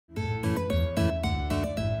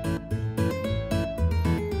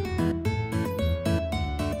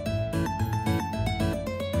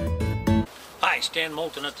Stan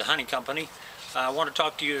Moulton at the Honey Company. I want to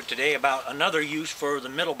talk to you today about another use for the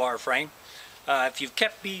middle bar frame. If you've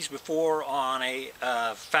kept bees before on a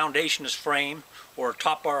foundationless frame or a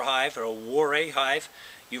top bar hive or a Warre hive,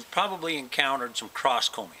 you've probably encountered some cross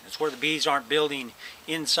combing. It's where the bees aren't building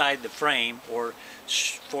inside the frame or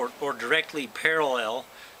directly parallel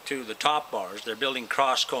to the top bars. They're building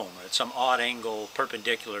cross comb at some odd angle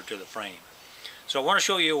perpendicular to the frame. So I want to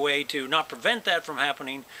show you a way to not prevent that from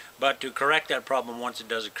happening, but to correct that problem once it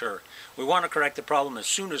does occur. We want to correct the problem as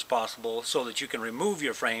soon as possible so that you can remove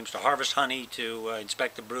your frames to harvest honey, to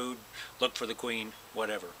inspect the brood, look for the queen,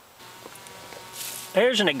 whatever.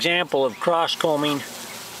 Here's an example of cross combing.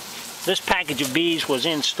 This package of bees was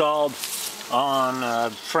installed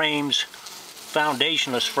on frames,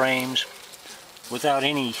 foundationless frames, without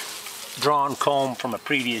any drawn comb from a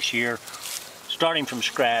previous year, starting from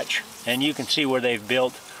scratch, and you can see where they've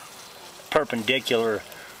built perpendicular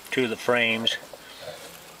to the frames.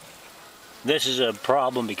 This is a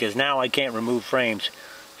problem because now I can't remove frames.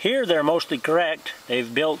 Here they're mostly correct.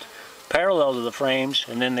 They've built parallel to the frames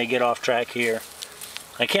and then they get off track here.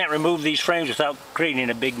 I can't remove these frames without creating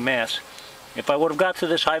a big mess. If I would have got to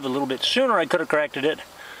this hive a little bit sooner, I could have corrected it,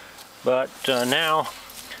 but now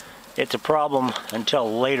it's a problem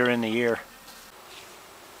until later in the year.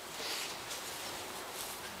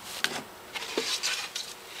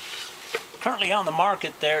 Currently on the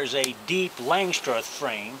market there's a deep Langstroth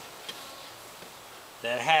frame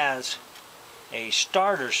that has a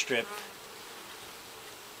starter strip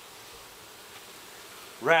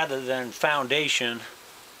rather than foundation,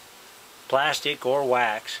 plastic or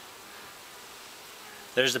wax.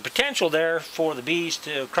 There's the potential there for the bees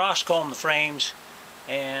to cross comb the frames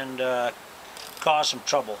and cause some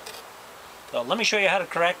trouble. So let me show you how to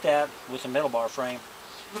correct that with a middle bar frame.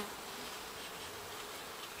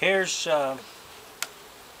 Here's a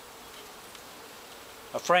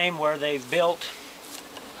frame where they've built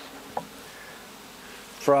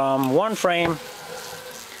from one frame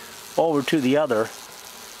over to the other.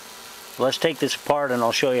 Let's take this apart and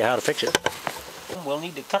I'll show you how to fix it. We'll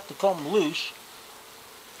need to cut the comb loose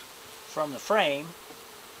from the frame.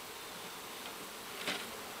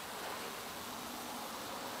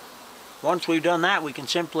 Once we've done that, we can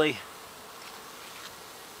simply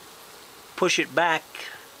push it back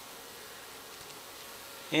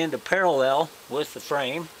into parallel with the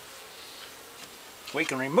frame. We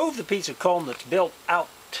can remove the piece of comb that's built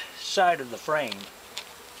outside of the frame.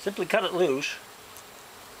 Simply cut it loose.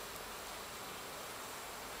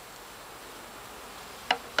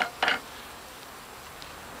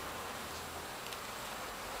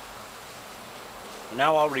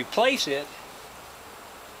 Now I'll replace it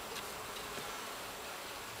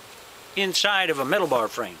inside of a middle bar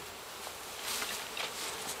frame.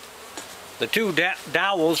 The two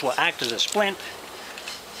dowels will act as a splint.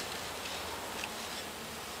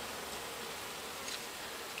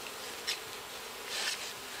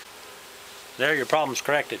 There, your problem's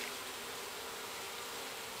corrected.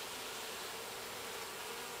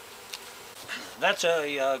 That's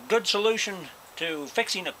a good solution to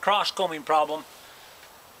fixing a cross-combing problem.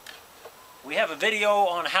 We have a video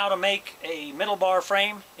on how to make a middle bar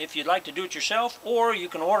frame if you'd like to do it yourself, or you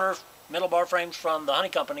can order middle bar frames from the Honey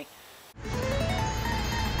Company.